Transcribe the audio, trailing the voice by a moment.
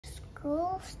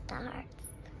school starts.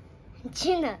 And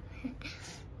you know,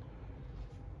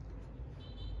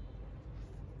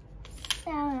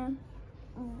 so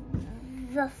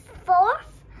the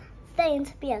fourth thing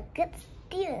to be a good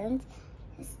student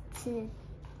is to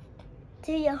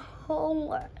do your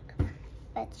homework.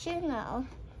 But you know,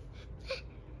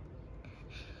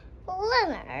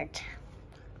 Leonard,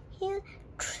 he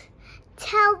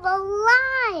tell the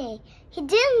lie. He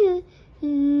didn't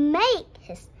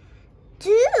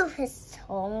do his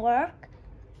homework,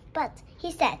 but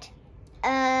he said,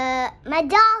 my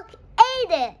dog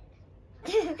ate it.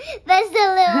 That's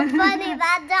a little funny.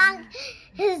 That dog,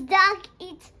 his dog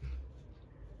eats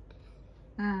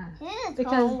his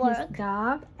because homework. his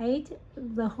dog ate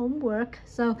the homework,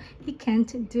 so he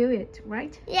can't do it,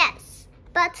 right? Yes,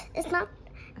 but it's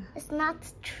not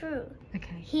true.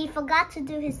 Okay. He forgot to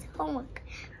do his homework.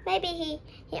 Maybe he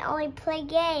only play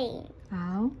games.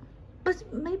 Oh, but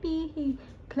maybe he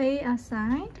play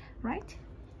outside, right?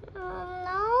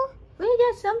 No. Well,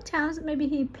 yeah, sometimes maybe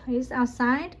he plays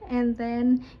outside and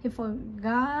then he forgets,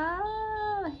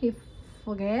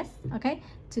 okay,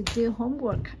 to do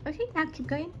homework. Okay, now keep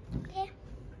going. Okay.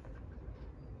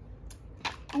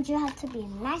 And you have to be a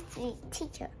nice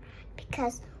teacher,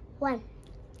 because when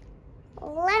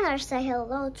Leonard said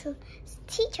hello to his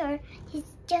teacher, he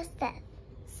just said,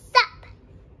 "Sup,"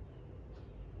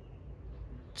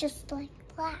 just like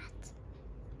that.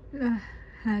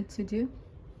 How to do?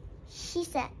 He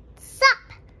said,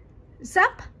 "Sup."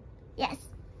 Sup? Yes,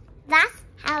 that's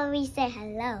how we say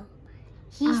hello.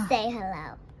 He say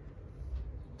hello.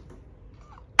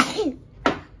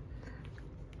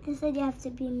 And so you have to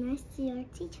be nice to your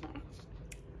teacher.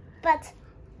 But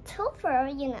Topher,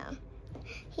 you know,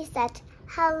 he said,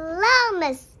 "Hello,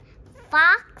 Miss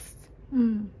Fox."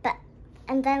 And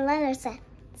then Leonard said,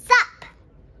 "Sup."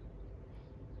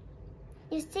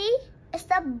 You see, it's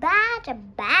a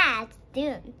bad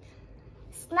student.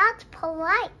 It's not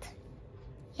polite.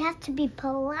 You have to be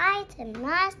polite and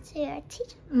nice to your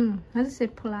teacher. How to say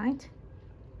polite?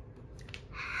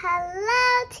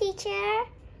 Hello, teacher.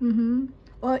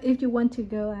 Or if you want to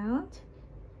go out,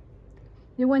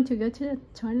 you want to go to the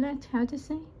toilet, how to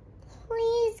say?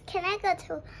 Please, can I go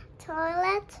to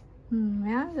toilet?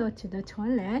 Yeah, go to the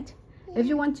toilet. If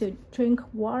you want to drink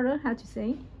water, how to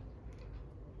say?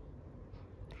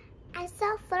 I'm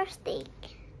so thirsty.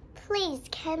 Please,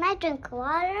 can I drink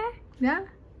water? Yeah,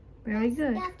 very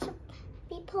good. You have to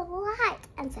be polite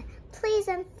and say please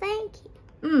and thank you.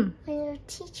 When your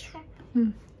teacher,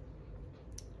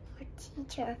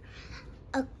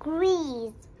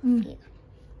 agrees with you.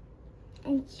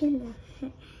 And you know,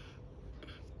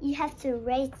 you have to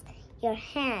raise your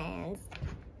hands.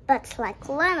 But like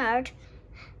Leonard,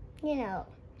 you know,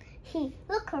 he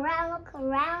look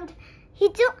around. He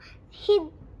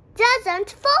doesn't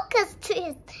focus to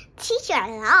his teacher at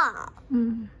all.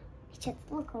 He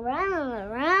just look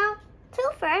around.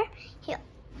 Topher, he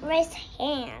raise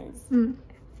hands.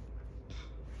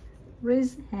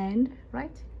 Raise hand,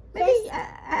 right? Maybe Yes.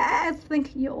 I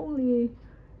think you only.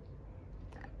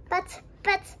 But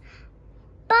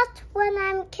when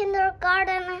I'm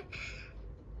kindergarten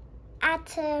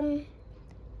at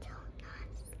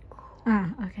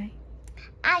Okay.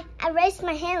 I raise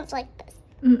my hands like this.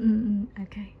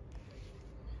 Okay.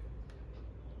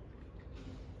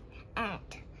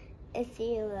 And if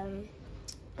you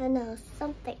know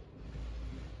something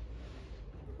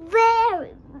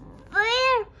very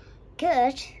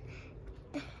good,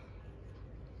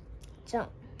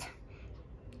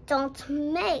 don't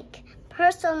make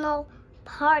personal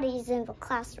parties in the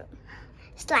classroom.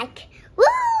 It's like,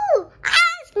 woo!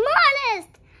 I'm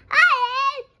smartest!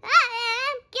 I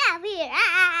am Gabby!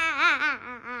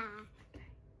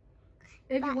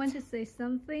 If you want to say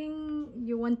something,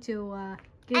 you want to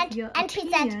give your opinion. He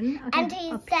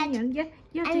said, yeah,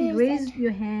 you have to raise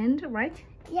your hand, right?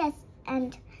 Yes,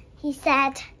 and he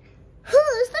said,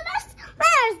 who's the best?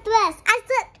 Where's the best? I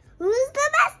said, who's the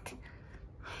best?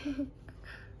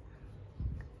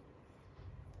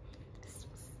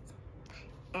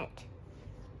 And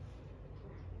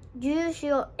use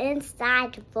your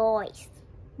inside voice.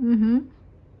 No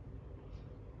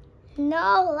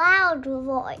loud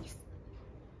voice.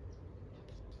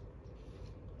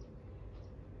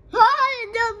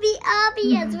 Oh, don't be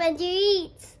obvious when you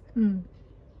eat.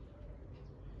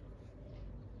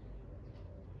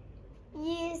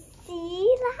 You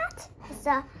see that? It's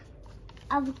a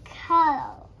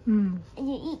avocado. And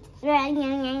you eat.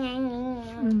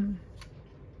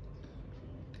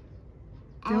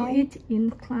 Don't eat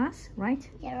in class, right?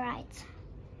 You're right.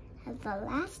 And the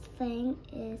last thing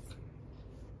is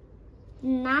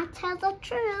not tell the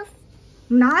truth.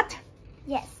 Not?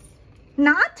 Yes.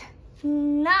 Not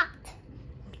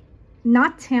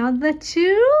tell the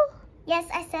truth? Yes,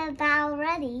 I said that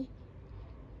already.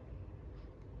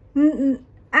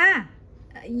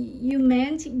 You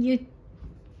meant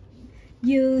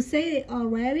you said it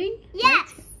already?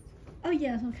 Yes. Right? Oh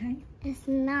yes, okay. It's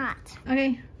not.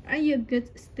 Okay, are you a good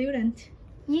student?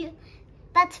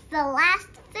 But the last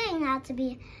thing how to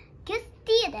be a good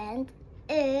student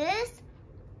is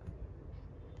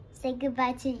say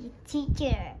goodbye to your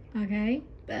teacher. Okay,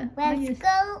 but when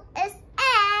school is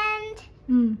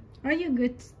end. Are you a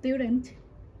good student?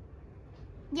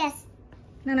 Yes.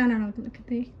 No. Look at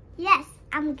this. Yes,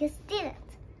 I'm a good student.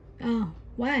 Oh,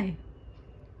 why?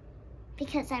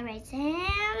 Because I raise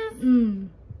hands.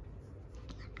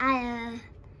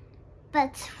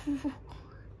 But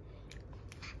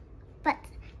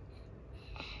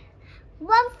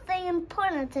one thing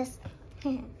important is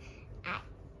I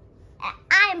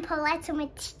am polite to my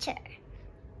teacher.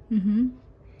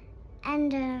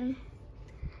 And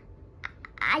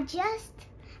I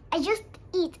just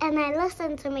eat and I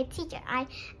listen to my teacher. I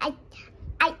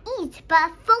eat but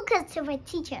I focus to my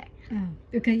teacher.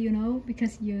 Okay, you know,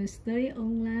 because you study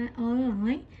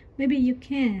online, maybe you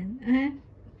can.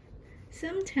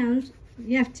 Sometimes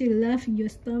you have to love your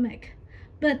stomach,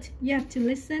 but you have to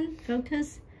listen,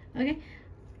 focus, okay?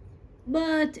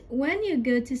 But when you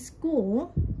go to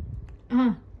school,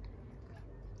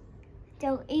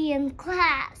 don't eat in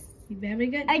class. Very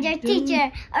good. Or your teacher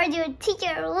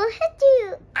will hit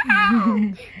you. Ow!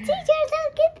 Teacher,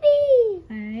 don't get me.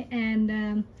 Alright,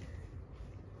 and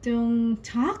don't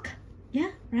talk.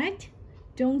 Yeah, right?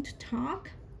 Don't talk.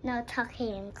 No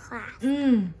talking in class.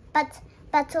 But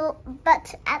at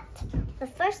the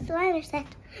first line I said,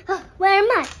 oh, where am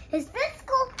I? Is this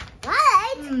school?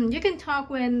 Right? You can talk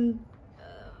when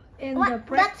in the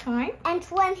break time. And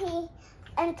when he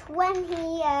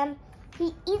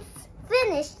eats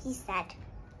finished, he said,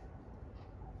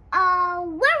 where are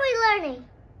we learning?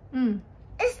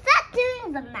 Is that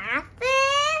doing the math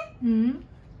thing?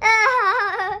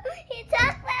 He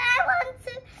talked that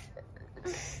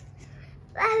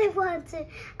I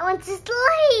want to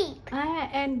sleep.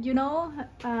 And you know,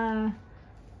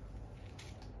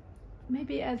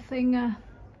 maybe I think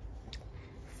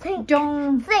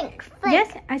don't think.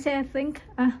 Yes, I said I think.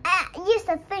 You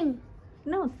said think.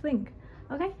 No, think.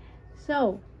 Okay,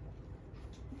 so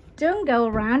don't go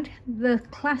around the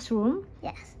classroom.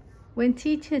 Yes. When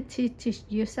teacher teaches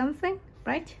you something,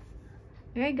 right?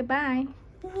 Okay, goodbye.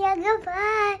 Yeah,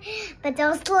 goodbye. But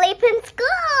don't sleep in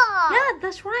school. Yeah,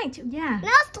 that's right. Yeah.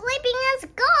 No sleeping in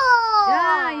school.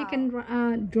 Yeah, you can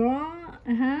draw.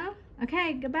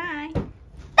 Okay, goodbye.